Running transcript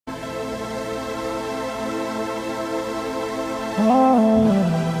Oh,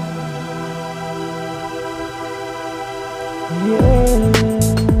 yeah.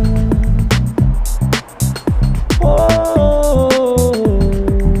 Oh,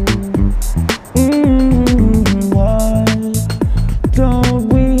 why don't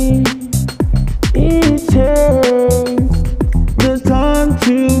we take the time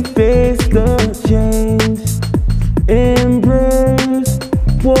to face the change, embrace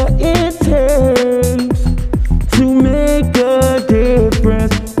what it takes to make a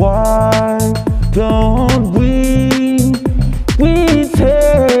difference? Why don't we take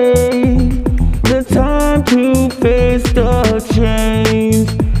the time to face the change,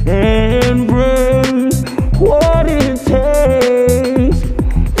 embrace what it takes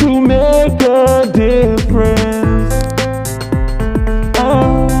to make a difference?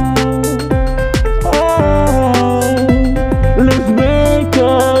 Oh, let's make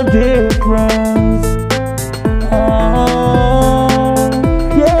a difference. Oh,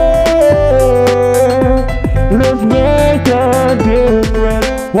 yeah, let's make a difference.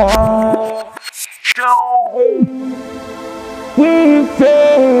 Why don't we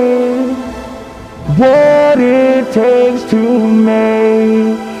face what it takes to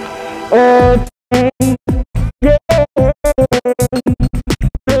make a change? Yeah,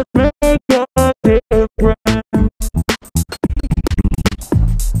 let's make a difference.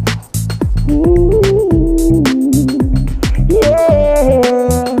 Ooh, yeah,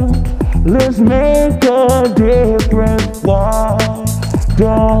 let's make a difference. Why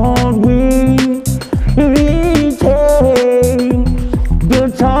don't we take the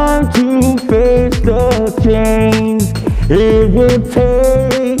time to face the change it will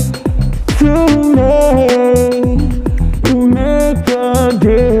take to make a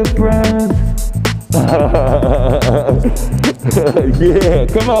difference? Yeah,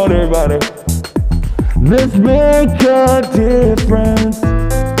 come on everybody. Let's make a difference.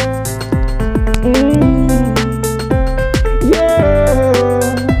 Yeah.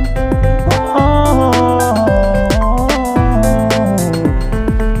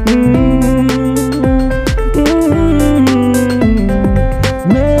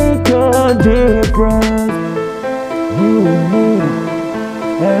 Make a difference. You and me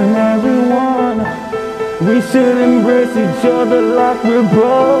and everyone, we should embrace each other like we're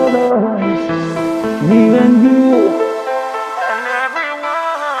brothers. Me and you and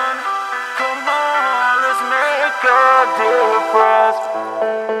everyone, come on, let's make a difference.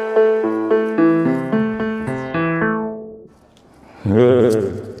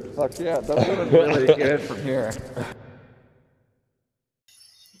 Fuck yeah, that's really good from here.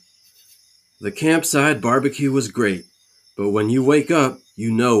 The campsite barbecue was great, but when you wake up,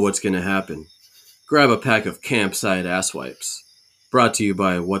 you know what's going to happen. Grab a pack of Campsite Ass Wipes. Brought to you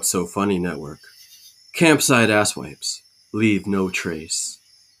by What's So Funny Network. Campsite Ass Wipes. Leave no trace.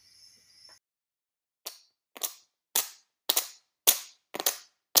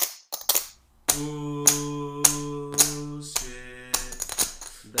 Bullshit.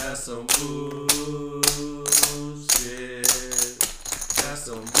 That's some bullshit. That's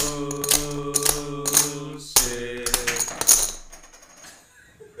some bullshit.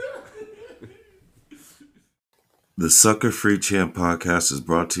 The Sucker Free Champ podcast is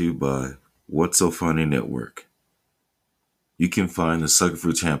brought to you by What's So Funny Network. You can find the Sucker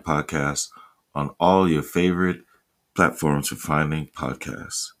Free Champ podcast on all your favorite platforms for finding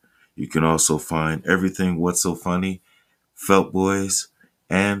podcasts. You can also find everything What's So Funny, Felt Boys,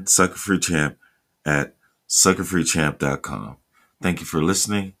 and Sucker Free Champ at suckerfreechamp.com. Thank you for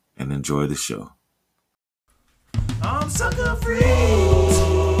listening and enjoy the show. I'm sucker free.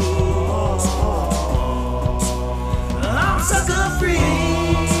 I'm sucker free.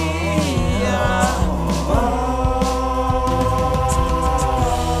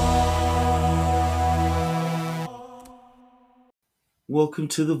 Welcome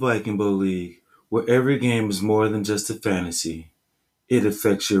to the Viking Bowl League, where every game is more than just a fantasy. It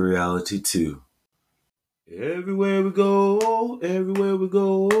affects your reality too. Everywhere we go,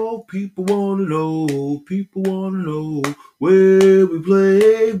 people wanna know where we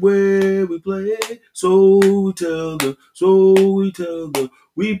play, so we tell them,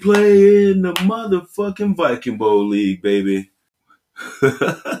 we play in the motherfucking Viking Bowl League, baby.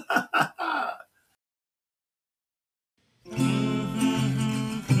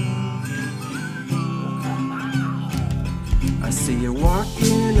 I see you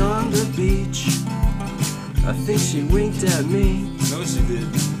walking on the beach. I think she winked at me. No, she did.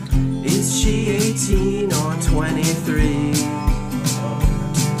 Is she 18 or 23?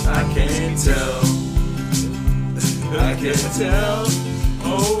 I can't tell. I can't tell.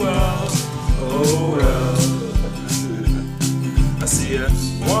 Oh well.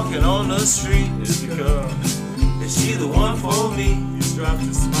 walking on the street is because is she the one for me? You strive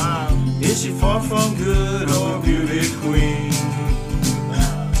to smile. Is she far from good or beauty queen?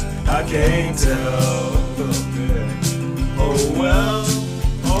 I can't tell. Oh well,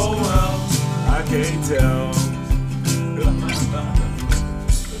 I can't tell.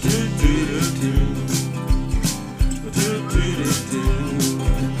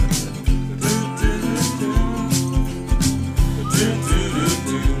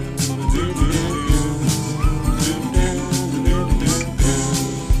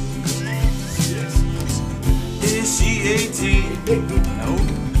 Is she 18? No.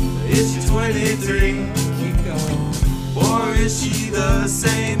 Is she 23? Keep going. Or is she the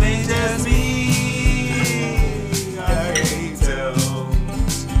same age as me? I can't tell.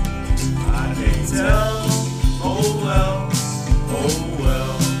 I can't tell. Oh well.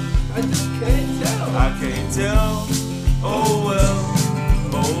 I just can't tell. I can't tell. Oh well.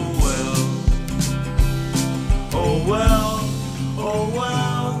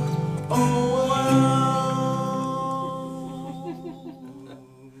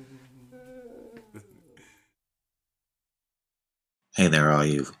 Hey there, all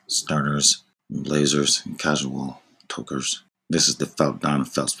you starters, and blazers, and casual tokers. This is the Felt Don of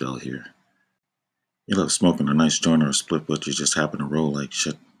Feltsville here. You love smoking a nice joint or a split, but you just happen to roll like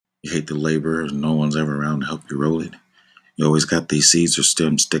shit. You hate the labor, and no one's ever around to help you roll it. You always got these seeds or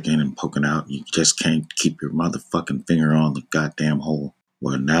stems sticking and poking out. You just can't keep your motherfucking finger on the goddamn hole.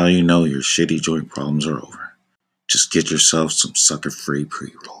 Well, now you know your shitty joint problems are over. Just get yourself some sucker-free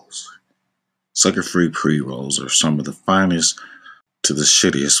pre-rolls. Sucker-free pre-rolls are some of the finest to the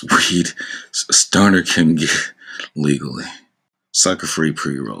shittiest weed a stoner can get legally. Sucker-free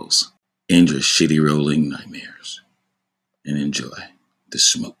pre-rolls. End your shitty rolling nightmares. And enjoy the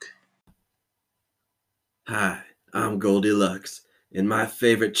smoke. Hi, I'm Goldilux, and my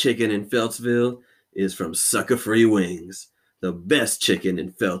favorite chicken in Feltsville is from Sucker Free Wings, the best chicken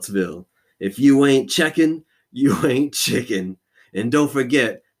in Feltsville. If you ain't checking, you ain't chicken. And don't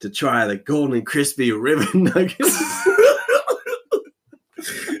forget to try the golden crispy ribbon nuggets.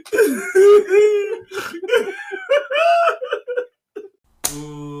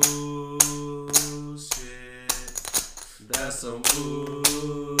 Bullshit. That's some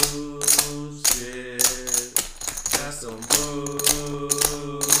bullshit. That's some bullshit.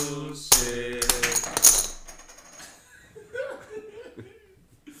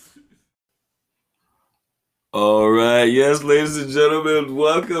 All right, yes, ladies and gentlemen,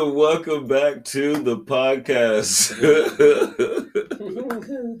 welcome back to the podcast.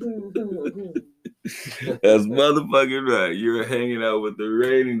 That's motherfucking right. You're hanging out with the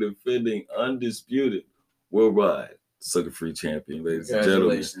reigning, defending, undisputed, worldwide Sucker Free champion, ladies and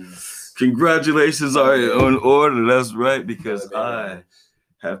gentlemen. Congratulations are in order. That's right, because I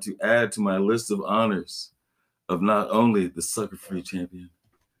have to add to my list of honors of not only the Sucker Free champion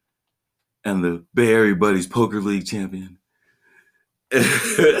and the Bay Area Buddies Poker League champion.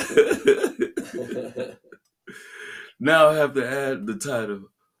 Now I have to add the title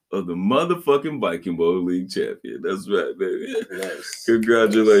of the motherfucking Viking Bowl League champion. That's right, baby. Nice.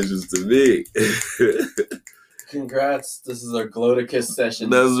 Congratulations to me. Congrats. This is our Glodicus session.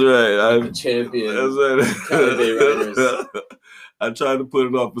 That's right. I'm the champion. That's right. Saturday Riders. I tried to put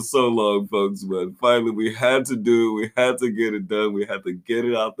it off for so long, folks, but finally we had to do it. We had to get it done. We had to get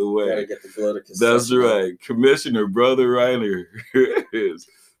it out the way. Gotta get the Glodicus That's session right. Commissioner Brother Reiner is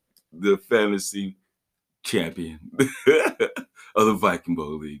the fantasy champion of the Viking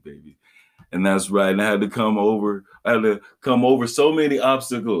Bowl League, baby. And that's right. And I had to come over so many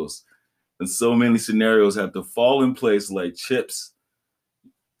obstacles, and so many scenarios had to fall in place like chips.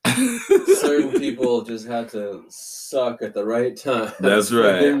 Certain people just have to suck at the right time. That's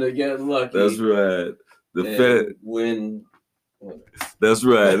right. For them to get lucky. That's right. And win. That's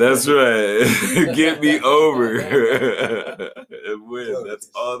right. Get me over and win. That's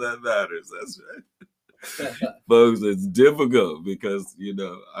all that matters. That's right. Folks, it's difficult because,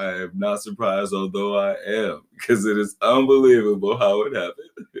 I am not surprised, although I am, because it is unbelievable how it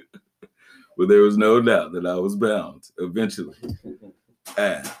happened. But there was no doubt that I was bound eventually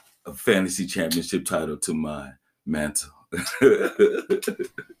add a fantasy championship title to my mantle.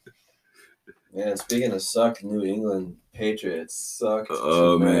 Man, speaking of suck, New England Patriots sucked.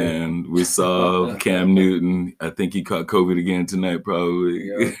 Oh, man. We saw Cam Newton. I think he caught COVID again tonight, probably.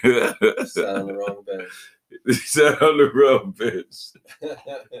 Yep. Sat on the wrong bench. He sat on the wrong bench.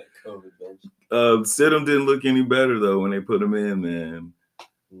 COVID bench. Stidham didn't look any better, though, when they put him in, man.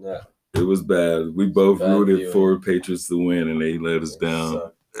 No. It was bad. We both Bad rooted viewing. for Patriots to win, and they let us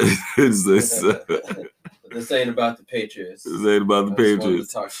down. Sucked. This ain't about the Patriots. This ain't about the I just wanted Patriots.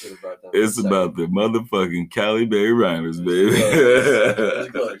 to talk shit about them. It's about the motherfucking Cali Bay Rhiners, baby.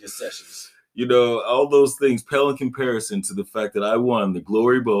 Let's go to your sessions. You know, all those things pale in comparison to the fact that I won the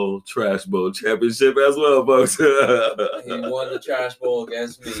Glory Bowl, Trash Bowl championship as well, folks. He won the Trash Bowl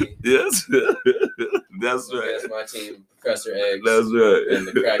against me. Yes, that's right. Against my team, Professor Eggs. That's right. And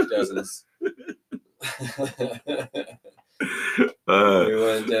the Crack Dozens. We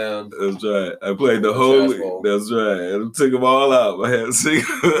went down. That's right. I played the whole Trash league. Bowl. That's right. And took them all out. I had a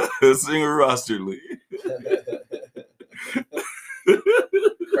single roster league.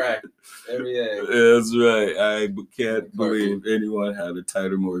 Crack every day. That's right. I can't believe anyone had a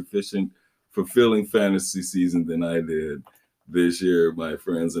tighter, more efficient, fulfilling fantasy season than I did this year, my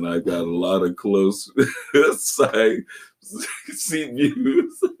friends. And I got a lot of close side seat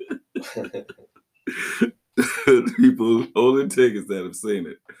views. People holding tickets that have seen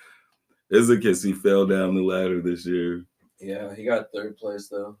it. Izakas, he fell down the ladder this year. Yeah, he got third place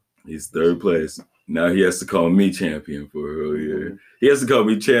though. He's third place. Now he has to call me champion for a whole year. He has to call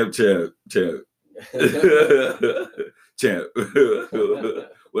me champ. Champ.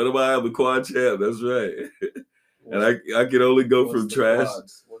 What am I? I'm the quad champ. That's right. And I can only go from trash.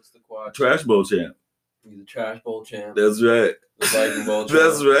 What's the quad? Trash bowl champ. He's the Trash Bowl champ. That's right. The Viking Bowl champ.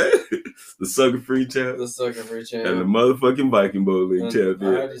 That's right. The sucker free champ. The sucker free champ. And the motherfucking Viking Bowl League I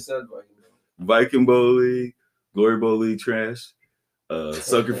champion. already said Viking Bowl. Viking Bowl League, Glory Bowl League trash,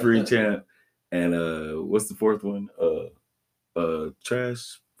 sucker free champ, and what's the fourth one?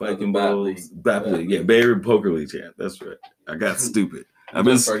 Trash, Viking Bowl, Bat League. Yeah, Bay Area Poker League champ. That's right. I got stupid. I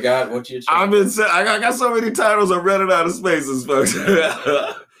forgot what you. I got so many titles. I'm running out of spaces, folks.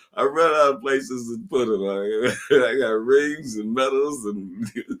 I run out of places to put them. I got rings and medals and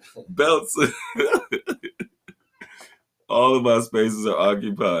belts. All of my spaces are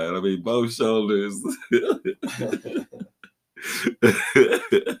occupied. I mean, both shoulders.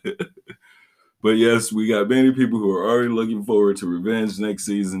 But yes, we got many people who are already looking forward to Revenge next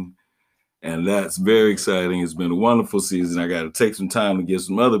season. And that's very exciting. It's been a wonderful season. I got to take some time to give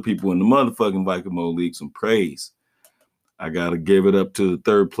some other people in the motherfucking Viking Bowl League some praise. I got to give it up to the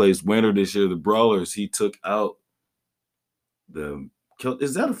third place winner this year, the Brawlers. He took out the...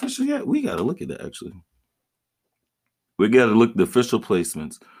 Is that official yet? We got to look at that, actually. We got to look at the official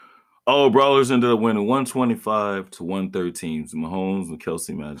placements. Oh, Brawlers ended up winning 125 to 113. Mahomes and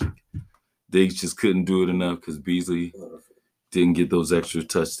Kelsey Magic. Diggs just couldn't do it enough because Beasley didn't get those extra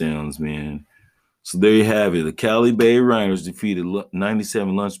touchdowns, man. So there you have it. The Cali Bay Rhiners defeated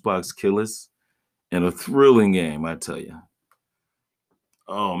 97 Lunchbox Killers in a thrilling game, I tell you.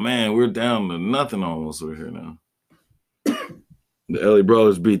 Oh, man, we're down to nothing almost over here now. The LA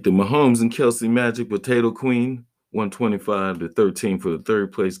Brawlers beat the Mahomes and Kelsey Magic Potato Queen 125 to 13 for the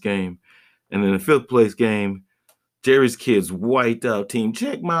third place game. And in the fifth place game, Jerry's Kids wiped out team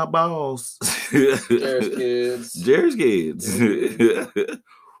Check My Balls. Jerry's Kids.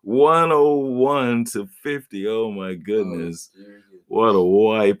 101 to 50. Oh my goodness. What a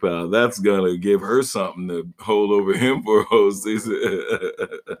wipeout. That's gonna give her something to hold over him for a whole season.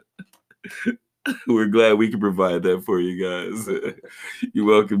 We're glad we can provide that for you guys. You're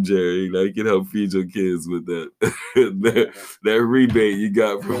welcome, Jerry. Now you can help feed your kids with that rebate you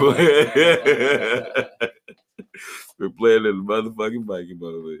got for playing in the motherfucking Viking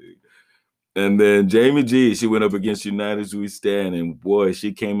Bowl League. And then Jamie G, she went up against United as We Stand, and boy,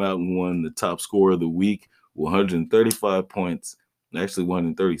 she came out and won the top scorer of the week with 135 points, actually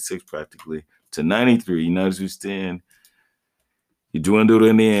 136 practically, to 93. United as We Stand. You dwindled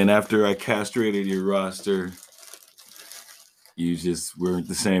in the end. After I castrated your roster, you just weren't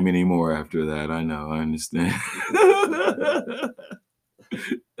the same anymore after that. I know, I understand.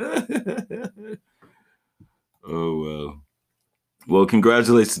 Oh, well. Well,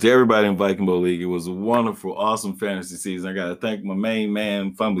 congratulations to everybody in Viking Bowl League. It was a wonderful, awesome fantasy season. I got to thank my main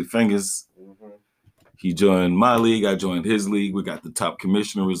man, Fumbly Fingers. He joined my league. I joined his league. We got the top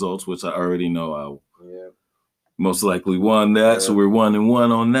commissioner results, which I already know I most likely won that. So we're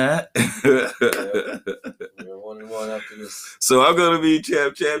 1-1 on that. We're 1-1 after this. So I'm going to be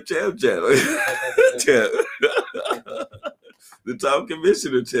champ. Champ. The top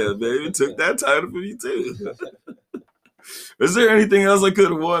commissioner champ, baby. Took that title from you, too. Is there anything else I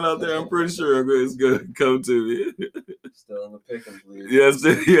could have won out there? I'm pretty sure it's going to come to me. Still in the pick'em, please. Yes.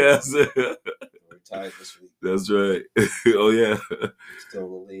 We're tied this week. That's right. Oh, yeah. Still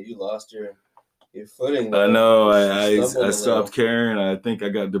in the lead. You lost your footing. I know. I stopped caring. I think I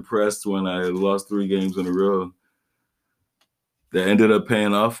got depressed when I lost 3 games in a row. That ended up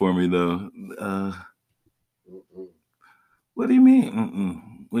paying off for me, though. What do you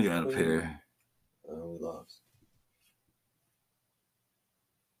mean? We got a pair. We gloves.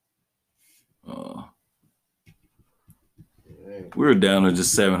 We were down to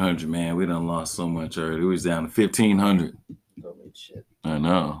just 700, man. We done lost so much already. We was down to 1,500. Don't make shit. I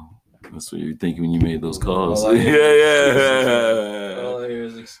know. That's what you're thinking when you made those calls. All I hear Yeah. All I hear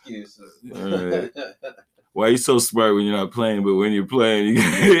is excuses. All right. Why are you so smart when you're not playing, but when you're playing, you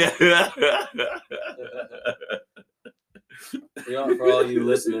For all you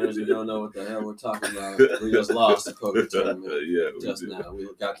listeners who don't know what the hell we're talking about, we just lost the COVID tournament just now. We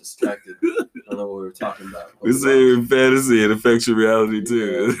got distracted. I don't know what we were talking about. We say in fantasy, it affects your reality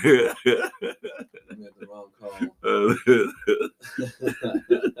too. We had the wrong call.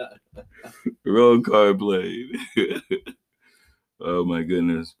 Wrong card played. Oh my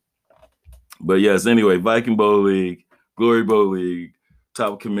goodness. But yes, anyway, Viking Bowl League, Glory Bowl League,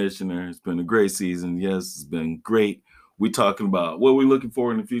 top commissioner. It's been a great season. Yes, it's been great. We're talking about what we're looking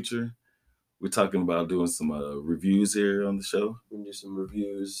for in the future. We're talking about doing some reviews here on the show. We're going to do some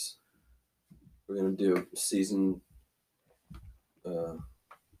reviews. We're going to do season...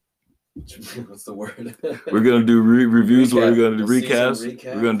 what's the word? We're going to do reviews. We're going to do recaps.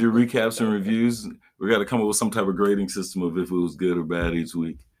 Recap. We're going to do recaps and reviews. We got to come up with some type of grading system of if it was good or bad each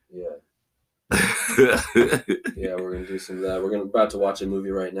week. Yeah. Yeah, we're going to do some of that. We're about to watch a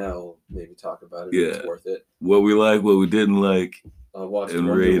movie right now. We'll maybe talk about it. Yeah. It's worth it. What we like, what we didn't like. I'll watch and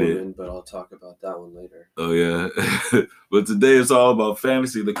Wonder rate it. Woman, but I'll talk about that one later. Oh, yeah. But today it's all about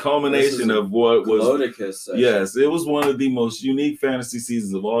fantasy, the culmination of what was... Glodicus session. Yes, it was one of the most unique fantasy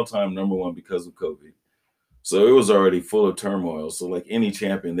seasons of all time, number one, because of COVID. So it was already full of turmoil. So like any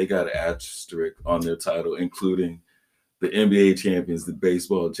champion, they got an asterisk on their title, including the NBA champions, the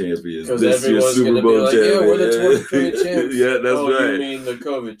baseball champions, this year's Super Bowl champions. Yeah, we're the 23 champs. Yeah, that's right. You mean the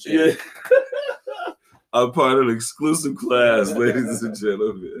COVID champs? Yeah. I'm part of an exclusive class, ladies and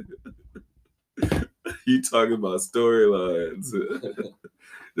gentlemen. You talking about storylines.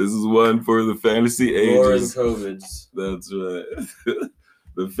 This is one for the fantasy ages. COVIDs. That's right.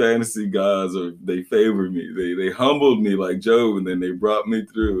 The fantasy gods they favored me. They humbled me like Job, and then they brought me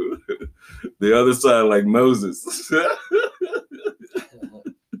through the other side like Moses.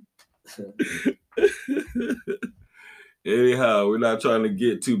 Anyhow, we're not trying to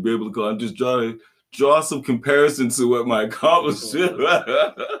get too biblical. I'm just trying to draw some comparison to what my accomplishment.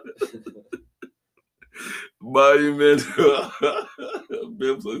 Monumental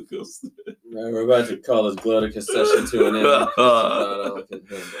biblical. We're about to call this Glodicus session to an end.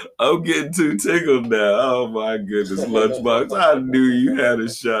 I'm getting too tickled now. Oh my goodness, Lunchbox. I knew you had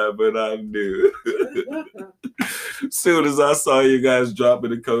a shot, but I knew. Soon as I saw you guys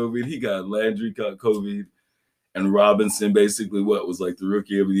dropping the COVID, he got Landry got COVID, and Robinson basically was like the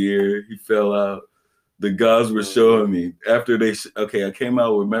rookie of the year. He fell out. The gods were showing me after they. I came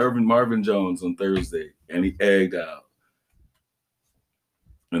out with Marvin Jones on Thursday, and he egged out.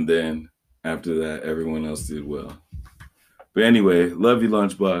 And then after that, everyone else did well. But anyway, love you,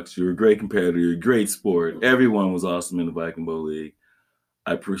 Lunchbox. You're a great competitor. You're a great sport. Everyone was awesome in the Viking Bowl League.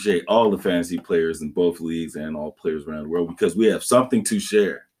 I appreciate all the fantasy players in both leagues and all players around the world because we have something to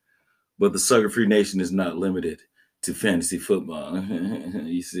share. But the Sucker Free Nation is not limited to fantasy football.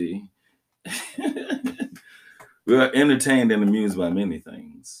 You see. We are entertained and amused by many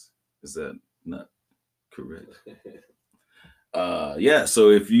things. Is that not correct?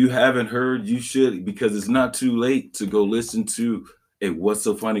 So if you haven't heard, you should, because it's not too late to go listen to a What's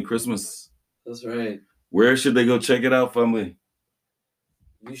So Funny Christmas. That's right. Where should they go check it out, family?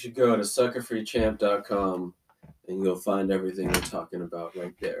 You should go to suckerfreechamp.com and you'll find everything we're talking about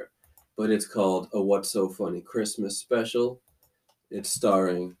right there. But it's called a What's So Funny Christmas special. It's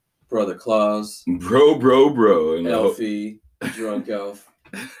starring Brother Claus, Bro, and Elfie, Drunk Elf,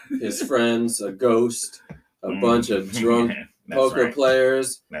 his friends, a ghost, a bunch of drunk poker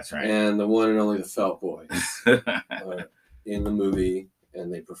players, That's right. and the one and only the Felt Boys in the movie,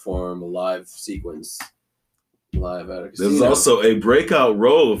 and they perform a live sequence live at a casino. There's also a breakout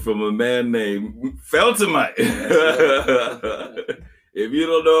role from a man named Feltomite. If you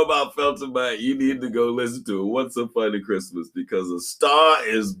don't know about Feltomite, you need to go listen to What's So Funny Christmas because a star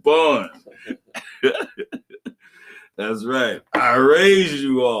is born. That's right. I raise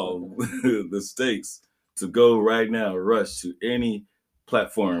you all the stakes to go right now. Rush to any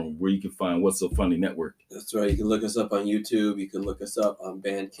platform where you can find What's So Funny Network. That's right. You can look us up on YouTube. You can look us up on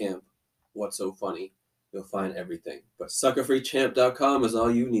Bandcamp. What's So Funny? You'll find everything. But suckerfreechamp.com is all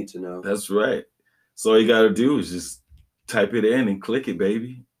you need to know. That's right. So all you got to do is just type it in and click it,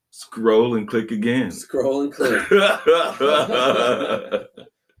 baby. Scroll and click again. Scroll and click.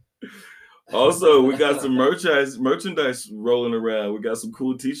 Also, we got some merchandise rolling around. We got some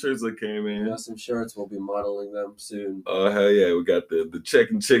cool T-shirts that came We in. got some shirts. We'll be modeling them soon. Oh hell yeah! We got the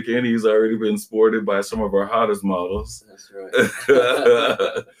chicken chicken. He's already been sported by some of our hottest models. That's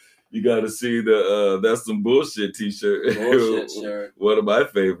right. You got to see the that's some bullshit T-shirt. Bullshit shirt. One of my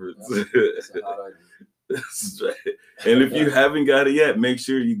favorites. It's a hot item. That's right. And if you haven't got it yet, make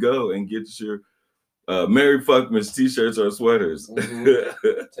sure you go and get your Merry Fuckmas T-shirts or sweaters.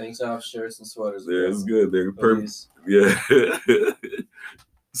 Mhm. Tank top, shirts, and sweaters. Yeah, it's good. They're perfect. Hoodies. Yeah.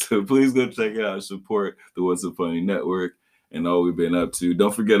 So please go check it out. Support the What's So Funny Network and all we've been up to.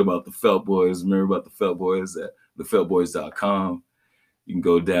 Don't forget about the Felt Boys. Remember about the Felt Boys at thefeltboys.com. You can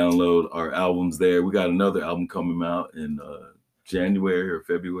go download our albums there. We got another album coming out in January or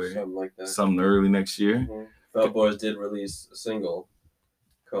February. Something like that. Something early next year. Mhm. Felt Boys did release a single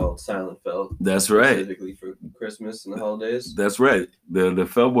called Silent Felt. That's right. Specifically for Christmas and the holidays. That's right. The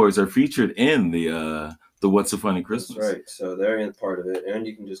Felt Boys are featured in the What's So Funny Christmas. That's right. So they're in part of it. And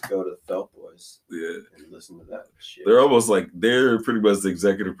you can just go to the Felt Boys Yeah. and listen to that shit. They're almost like they're pretty much the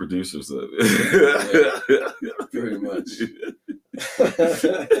executive producers of it. Yeah, pretty much.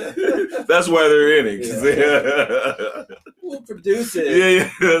 That's why they're in it. We'll produce it.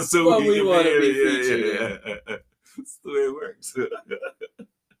 Yeah. So Well, we we can wanna in be it. featured Yeah. That's the way it works.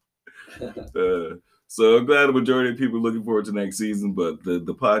 So I'm glad the majority of people are looking forward to next season, but the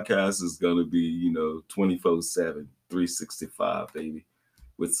podcast is going to be, 24/7, 365, baby,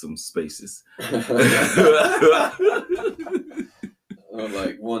 with some spaces.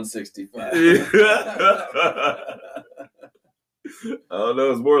 Like 165. I don't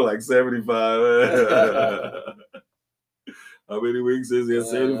know. It's more like 75. How many weeks is it?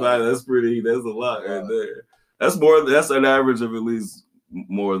 75. That's a lot right there. That's an average of at least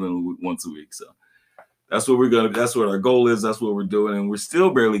more than once a week. So that's what our goal is. That's what we're doing. And we're still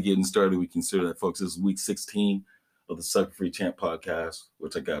barely getting started. We consider that, folks. This is week 16 of the Sucker Free Champ podcast,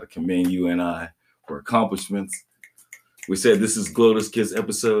 which I got to commend you and I for accomplishments. We said this is Glottis Kiss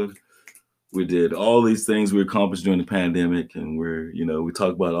episode. We did all these things we accomplished during the pandemic, and we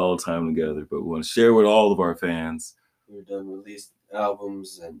talk about it all the time together, but we want to share with all of our fans. We've done released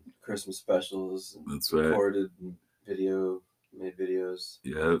albums and Christmas specials. And That's right. Recorded and made videos.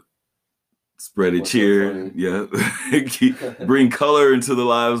 Yeah. Spread a What's so cheer. funny? Yeah. Bring color into the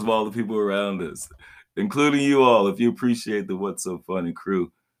lives of all the people around us, including you all. If you appreciate the What's So Funny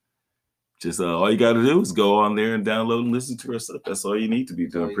crew, just all you got to do is go on there and download and listen to our stuff. That's all you need to be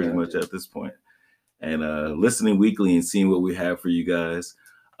doing pretty much at this point. And listening weekly and seeing what we have for you guys.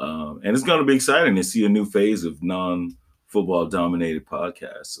 And it's going to be exciting to see a new phase of non-football dominated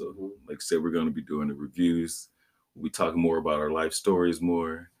podcasts. So like I said, we're going to be doing the reviews. We'll be talking more about our life stories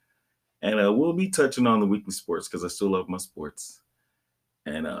more. And we'll be touching on the weekly sports because I still love my sports.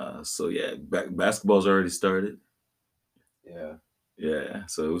 And so, yeah, basketball's already started. Yeah. Yeah,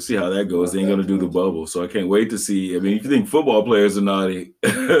 so we'll see how that goes. They ain't gonna do the bubble, so I can't wait to see. I mean, if you think football players are naughty,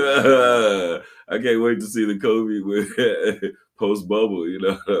 I can't wait to see the Kobe with post bubble. You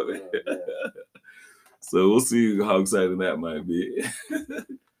know what I mean? Yeah. So we'll see how exciting that might be.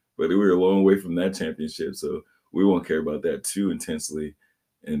 But we're a long way from that championship, so we won't care about that too intensely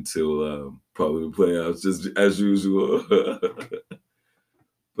until probably the playoffs, just as usual.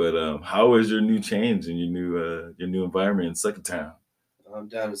 But how is your new change and your new environment in Suckertown? I'm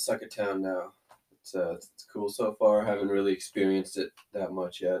down in Suckertown now. It's cool so far. I haven't really experienced it that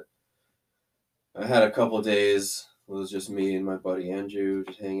much yet. I had a couple days. It was just me and my buddy Andrew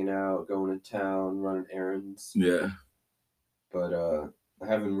just hanging out, going to town, running errands. Yeah. But I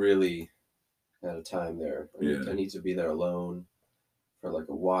haven't really had a time there. I need to be there alone for like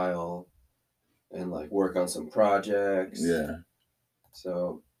a while and like work on some projects. Yeah.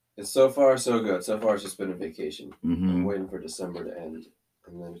 So it's so far so good. So far it's just been a vacation. Mm-hmm. I'm waiting for December to end,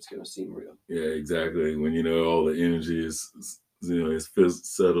 and then it's gonna seem real. Yeah, exactly. When all the energy is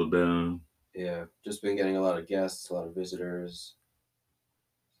settled down. Yeah, just been getting a lot of guests, a lot of visitors.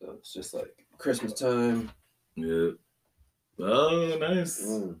 So it's just like Christmas time. Yeah. Oh, nice.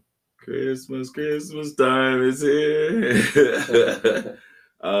 Christmas time is here.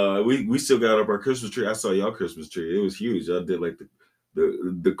 We still got up our Christmas tree. I saw y'all Christmas tree. It was huge. Y'all did like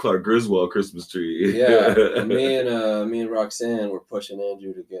the Clark Griswold Christmas tree. Yeah, me and Roxanne were pushing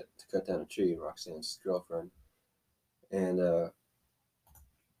Andrew to cut down a tree. Roxanne's girlfriend, and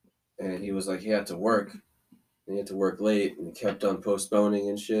he was like he had to work. And he had to work late, and he kept on postponing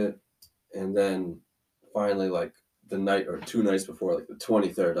and shit. And then finally, like the night or 2 nights before, like the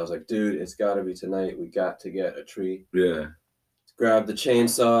 23rd, I was like, dude, it's got to be tonight. We got to get a tree. Yeah. Grabbed the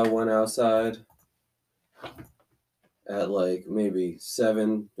chainsaw, went outside. at like maybe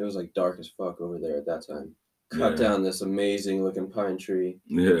 7. It was like dark as fuck over there at that time. Cut Yeah. down this amazing looking pine tree,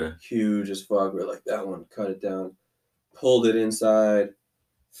 Yeah. huge as fuck. We're like, that one, cut it down, pulled it inside,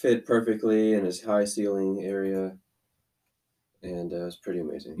 fit perfectly in his high ceiling area, and it was pretty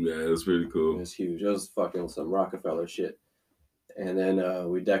amazing. Yeah, that's pretty It cool. was huge. It was fucking some Rockefeller shit. And then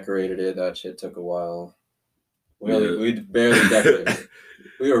we decorated it. That shit took a while. We barely decorated it.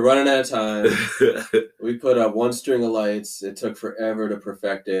 We were running out of time. We put up 1 string of lights. It took forever to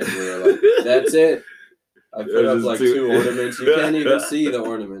perfect it. We were like, that's it. I put up like 2 ornaments. You can't even see the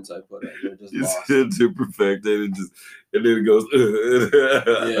ornaments I put up. They're just You lost. said to perfect it, and then it goes.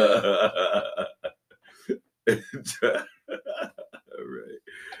 All right,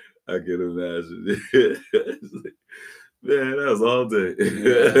 I can imagine. It's like, man, that was all day.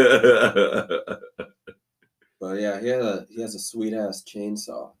 But yeah, he has a sweet ass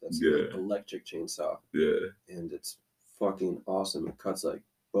chainsaw. That's an electric chainsaw. Yeah. And it's fucking awesome. It cuts like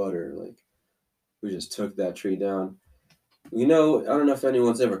butter. Like, we just took that tree down. You know, I don't know if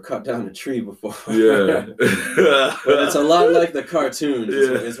anyone's ever cut down a tree before. Yeah. But it's a lot like the cartoons,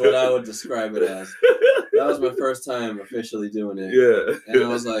 Yeah. is what I would describe it as. That was my first time officially doing it. Yeah. And I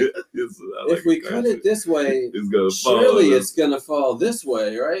was like, if we cut it this way, it's gonna fall. surely it's going to fall this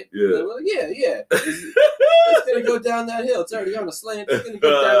way, right? Yeah. And I'm like, yeah. It's going to go down that hill. It's already on a slant. It's going to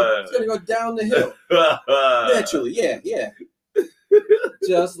go down. It's going to go down the hill. Naturally, yeah.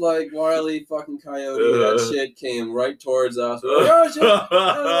 Just like Wile E. fucking Coyote, that shit came right towards us. We're like, oh, shit.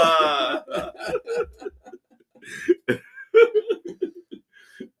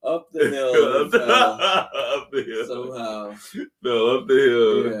 Up the hill. Up the hill. Somehow. No, up the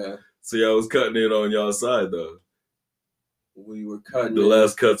hill. Yeah. See, I was cutting it on y'all side, though. We were cutting The it.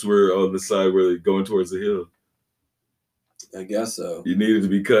 last cuts were on the side where they're going towards the hill. I guess so. You needed to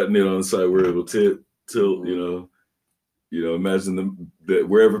be cutting it on the side where it'll tilt, you know. You know, imagine that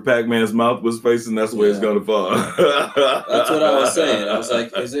wherever Pac-Man's mouth was facing, that's where it's going to fall. That's what I was saying. I was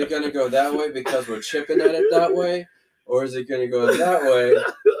like, is it going to go that way because we're chipping at it that way? Or is it going to go that way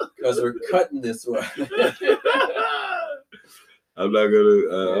because we're cutting this way? I'm not going to,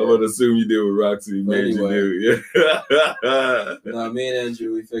 I'm going to assume you did what Roxy made you do. Yeah. No, me and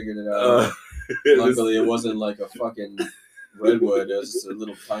Andrew, we figured it out. Luckily, it wasn't like a fucking redwood. It was just a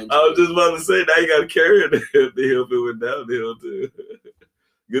little pine tree. I was just about to say, now you got to carry it up the hill if it went down the hill, too.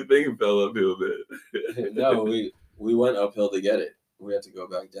 Good thing it fell uphill, man. No, we went uphill to get it. We had to go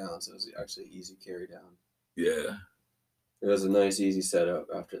back down, so it was actually easy carry down. Yeah. It was a nice, easy setup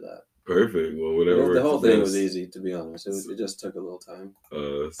after that. Perfect. Well, whatever. The whole thing was easy, to be honest. It just took a little time.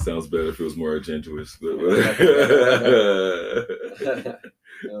 Sounds better if it was more arduous. But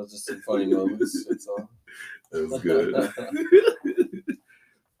It was just some funny moments. That's all. That was good.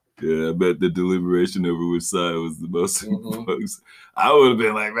 Yeah, I bet the deliberation over which side was the most important. I would have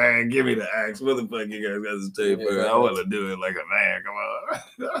been like, man, give me the axe. What the fuck you guys got to stay for? I want to do it like a man. Come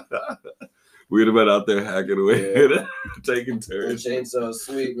on. We'd have been out there hacking away, taking The turns. chainsaw is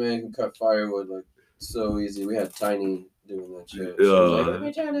sweet, man. You can cut firewood like so easy. We had Tiny doing that shit. She Yeah. was like, let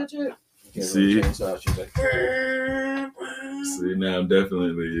me try that shit. Gave her a See? chainsaw. She's like, See, now I'm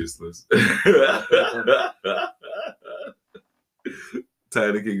definitely useless.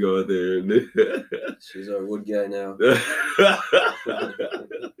 Tiny can go out there and she's our wood guy now.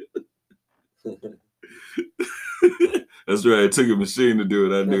 That's right. It took a machine to do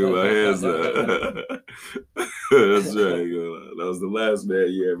it. I knew my hands up. That's right. That was the last man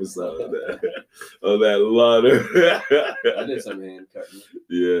you ever saw on that ladder. I did some hand cutting.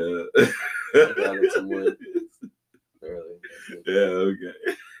 Yeah. I gathered some wood early. Yeah, okay.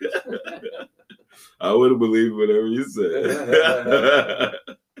 I would have believed whatever you said.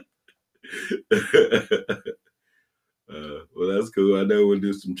 Well, that's cool. I know we'll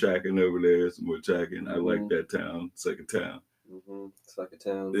do some tracking over there, some more tracking. I like that town, second town. It's like a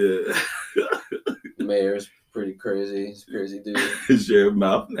town. Yeah. The mayor's pretty crazy. He's a crazy dude. Sheriff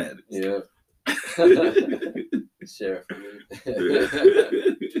Mouth Maddox. Yeah. Sheriff.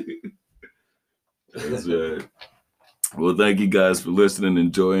 That's right. Well, thank you guys for listening and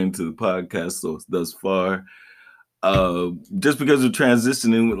enjoying to the podcast thus far. Just because we're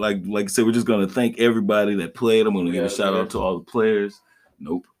transitioning, like I said, we're just going to thank everybody that played. I'm going to give a shout out to all the players.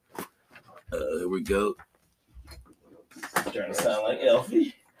 Nope. There we go. Trying to sound like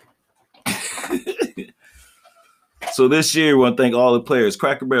Elfie. So this year, we want to thank all the players.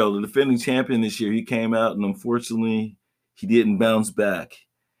 Cracker Barrel, the defending champion this year, he came out and unfortunately he didn't bounce back.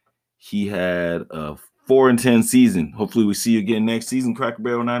 He had a 4-10 season. Hopefully we see you again next season, Cracker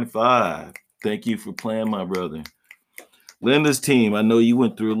Barrel 95. Thank you for playing, my brother. Linda's team, I know you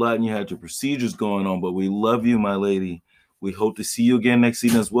went through a lot and you had your procedures going on, but we love you, my lady. We hope to see you again next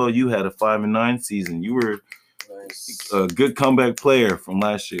season as well. You had a 5-9 season. You were Nice. a good comeback player from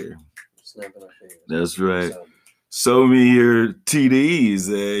last year. Snapping our fingers. That's right. So, Show me your TDs.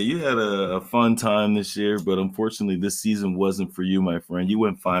 You had a fun time this year, but unfortunately, this season wasn't for you, my friend. You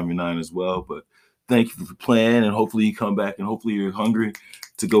went 5-9 as well, but thank you for playing, and hopefully you come back, and hopefully you're hungry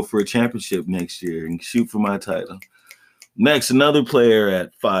to go for a championship next year and shoot for my title. Next, another player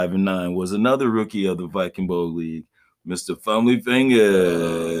at 5-9 was another rookie of the Viking Bowl League, Mr. Fumbly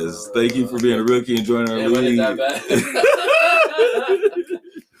Fingers. Thank you for being a rookie and joining our damn, I league. did that bad.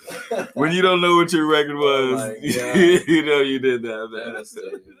 When you don't know what your record Oh was, my God. you know you did that, man.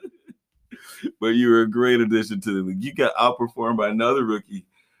 Devastating. But you were a great addition to the league. You got outperformed by another rookie,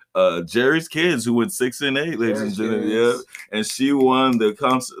 Jerry's Kids, who went 6-8, ladies and Jerry's gentlemen. Kids. Yeah, and she won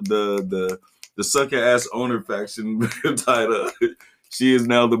the sucker ass owner faction title. She is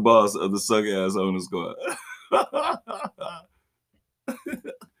now the boss of the sucker ass owner squad.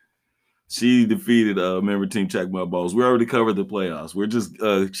 She defeated member team Check My Balls. We already covered the playoffs. We're just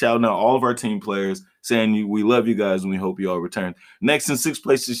shouting out all of our team players, saying we love you guys and we hope you all return. Next in 6th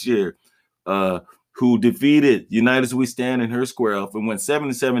place this year, who defeated United as We Stand in her square off and went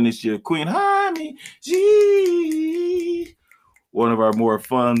 7-7 this year, Queen Jaime G. One of our more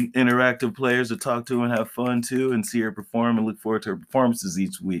fun, interactive players to talk to and have fun too and see her perform and look forward to her performances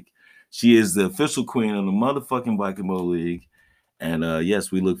each week. She is the official queen of the motherfucking Viking Bowl League. And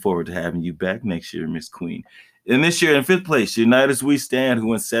yes, we look forward to having you back next year, Miss Queen. And this year in 5th place, United as We Stand, who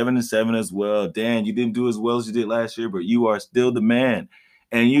went 7-7 as well. Dan, you didn't do as well as you did last year, but you are still the man.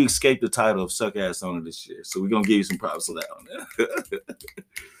 And you escaped the title of Suck Ass Owner this year. So we're going to give you some props for that one.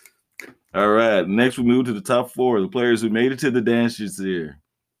 All right. Next, we move to the top 4, the players who made it to the dance this year.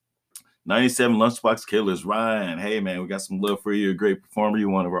 97 Lunchbox Killers. Ryan, hey, man, we got some love for you. You're a great performer. You're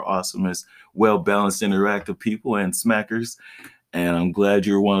one of our awesomest, well-balanced, interactive people and smackers. And I'm glad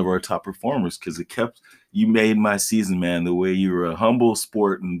you're one of our top performers because you made my season, man. The way you were a humble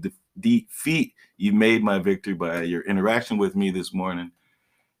sport and defeat, you made my victory by your interaction with me this morning,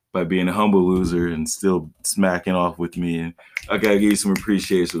 by being a humble loser and still smacking off with me. And I got to give you some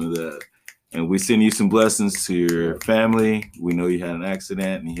appreciation of that. And we send you some blessings to your family. We know you had an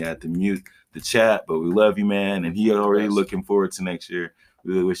accident and you had to mute the chat, but we love you, man. And he already looking forward to next year.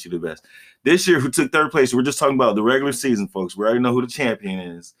 We really wish you the best. This year, who took 3rd place, we're just talking about the regular season, folks. We already know who the champion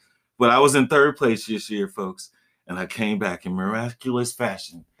is. But I was in 3rd place this year, folks, and I came back in miraculous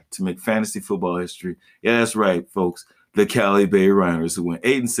fashion to make fantasy football history. Yeah, that's right, folks. The Cali Bay Rhiners, who went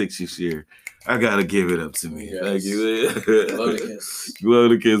 8-6 this year. I got to give it up to me. Yes. Thank you.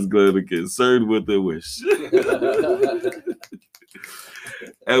 Glowticus. Glowticus. Served with a wish.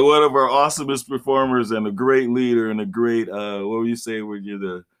 And one of our awesomest performers and a great leader and a great, what would you say, when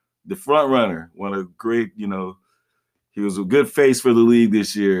you're the front runner, one of the great, he was a good face for the league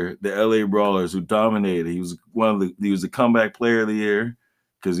this year. The LA Brawlers, who dominated. He was the comeback player of the year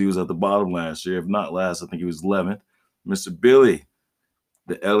because he was at the bottom last year. If not last, I think he was 11th. Mr. Billy,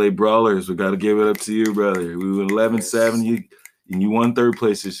 the LA Brawlers. We got to give it up to you, brother. We went 11-7. You won 3rd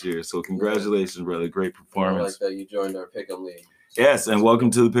place this year. So congratulations, brother. Great I performance. like that you joined our Pick'em League. Yes, and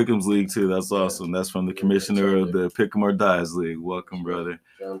welcome to the Pick'ems League too. That's awesome. That's from the commissioner of the Pick'em or Dies League. Welcome, brother.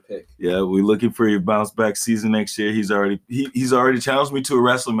 John Pick. Yeah, we're looking for your bounce back season next year. He's already challenged me to a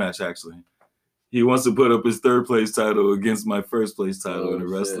wrestling match. Actually, he wants to put up his 3rd place title against my 1st place title in a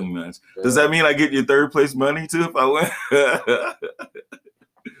wrestling match. Does that mean I get your 3rd place money too if I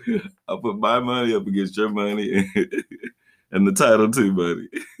win? I'll put my money up against your money and the title too, buddy.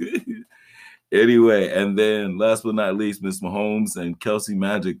 Anyway, and then last but not least, Miss Mahomes and Kelsey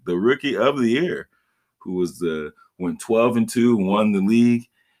Magic, the rookie of the year, who went 12-2, won the league,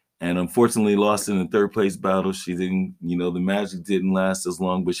 and unfortunately lost in the 3rd place battle. She didn't, the Magic didn't last as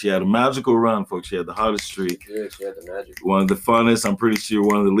long, but she had a magical run, folks. She had the hottest streak. Yeah, she had the magic. One of the funnest, I'm pretty sure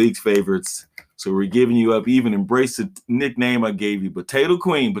one of the league's favorites. So we're giving you up. Even embrace the nickname I gave you, Potato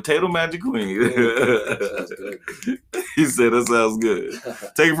Queen, Potato Magic Queen. Sounds good. He said that sounds good.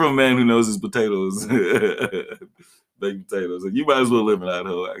 Take it from a man who knows his potatoes. Baked potatoes. You might as well live in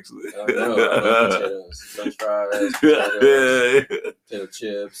Idaho, actually. I love potatoes. French fries, potatoes, potato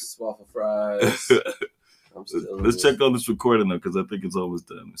chips, waffle fries. Let's check on this recording though, because I think it's almost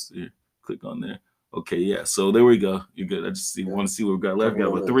done. Let's see here. Click on there. Okay, yeah. So there we go. You're good. I just want to see what we've got left. We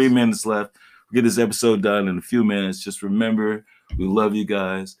got about 3 minutes left. We'll get this episode done in a few minutes. Just remember, we love you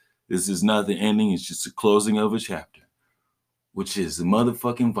guys. This is not the ending. It's just the closing of a chapter, which is the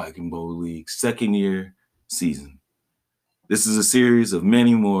motherfucking Viking Bowl League 2nd year season. This is a series of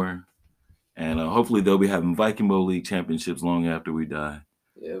many more. And hopefully they'll be having Viking Bowl League championships long after we die.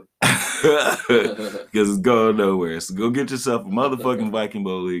 Yep. Because it's going nowhere. So go get yourself a motherfucking Viking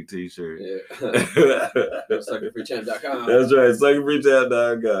Bowl League t-shirt. Yeah. Suckerfreechamp.com. That's right,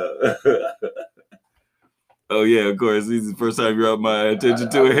 suckerfreechamp.com. Oh yeah, of course. This is the first time you're up my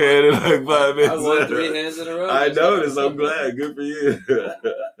attention to a hand in like 5 minutes. I won 3 hands in a row. I noticed. I'm glad. Good for you.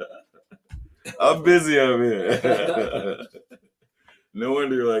 I'm busy over here. No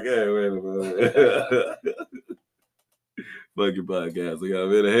wonder you're like, hey, wait a minute. Fuck your podcast. I got a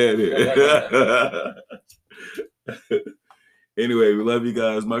bit ahead here. Anyway, we love you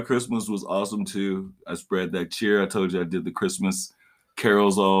guys. My Christmas was awesome too. I spread that cheer. I told you I did the Christmas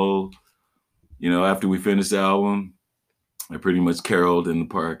carols all, after we finished the album. I pretty much caroled in the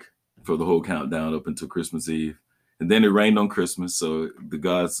park for the whole countdown up until Christmas Eve. And then it rained on Christmas, so the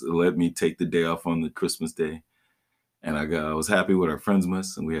gods let me take the day off on the Christmas day. And I was happy with our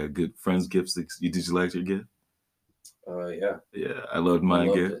Friendsmas, and we had good friends gifts. Did you like your gift? Yeah. Yeah, I loved my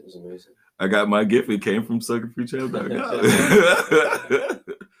gift. It was amazing. I got my gift. It came from suckerfreechamp.com.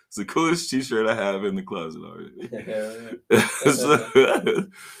 It's the coolest t-shirt I have in the closet already.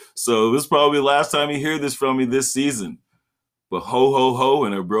 So this is probably the last time you hear this from me this season. But ho, ho, ho,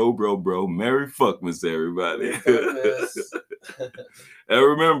 and a bro. Merry Fuckmas, everybody. And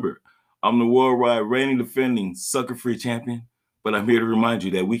remember, I'm the worldwide reigning defending sucker-free champion, but I'm here to remind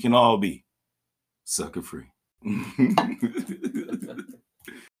you that we can all be sucker-free.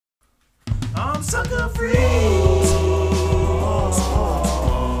 I'm sucker-free.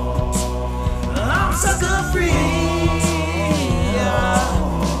 I'm sucker-free.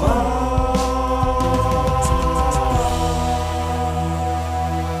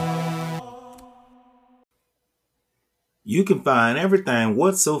 You can find everything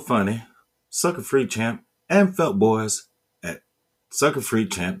What's So Funny, Sucker Free Champ, and Felt Boys at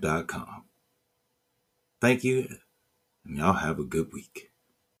suckerfreechamp.com. Thank you, and y'all have a good week.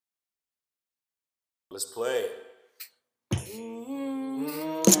 Let's play.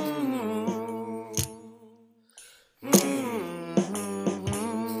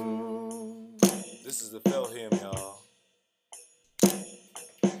 This is the Felt hymn, y'all.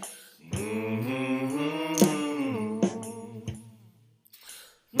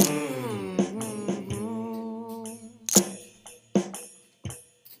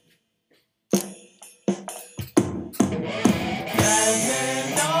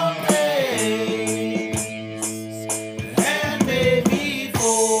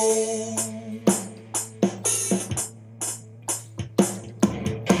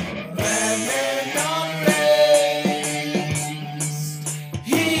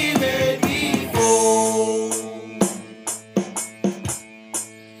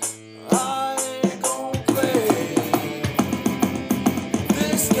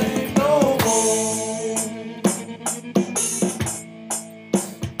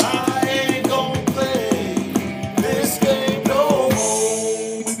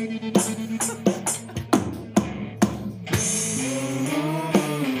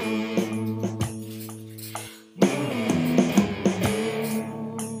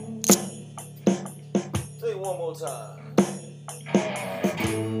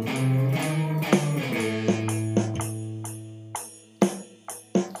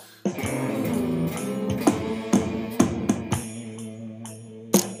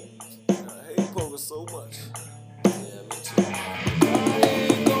 So much. Yeah, me too.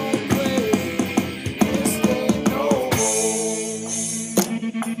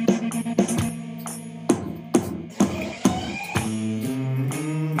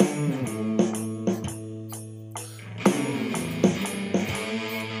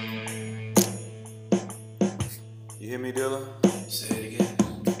 You hear me, Dilla? Say it again.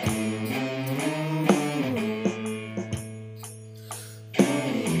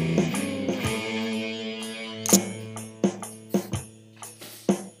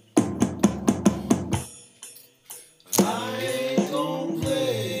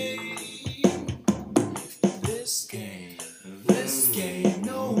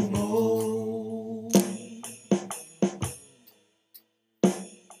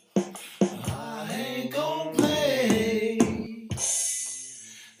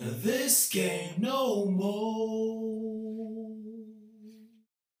 This game no more.